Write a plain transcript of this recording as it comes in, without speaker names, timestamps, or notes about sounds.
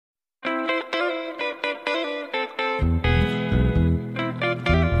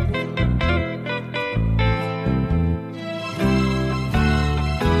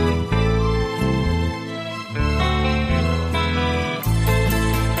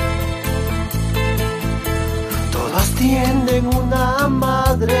tienen una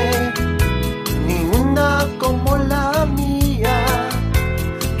madre, ni una como la mía,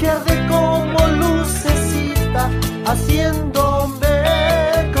 que arde como lucecita, haciéndome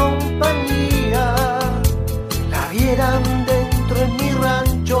compañía. La vieran dentro en mi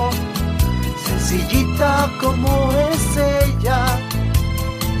rancho, sencillita como es ella,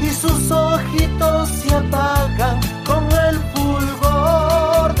 y sus ojitos se apagan con el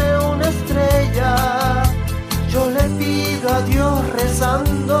fulgor de una estrella. Yo le pido a Dios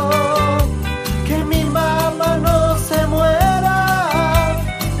rezando que mi mamá no se muera,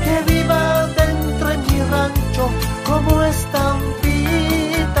 que viva dentro en mi rancho como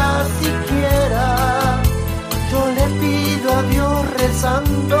estampita siquiera. Yo le pido a Dios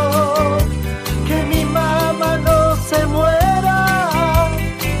rezando que mi mamá no se muera,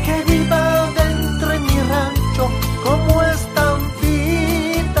 que viva dentro en mi rancho como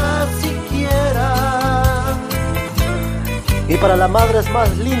estampita siquiera. Y para las madres más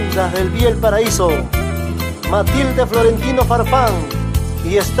lindas del Biel Paraíso, Matilde Florentino Farfán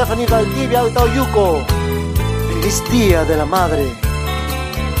y Stephanie Valdivia Ataulluco, feliz Día de la Madre.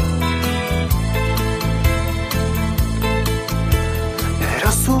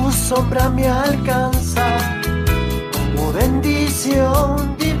 Pero su sombra me alcanza como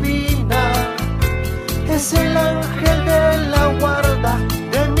bendición divina, es el ángel de la guarda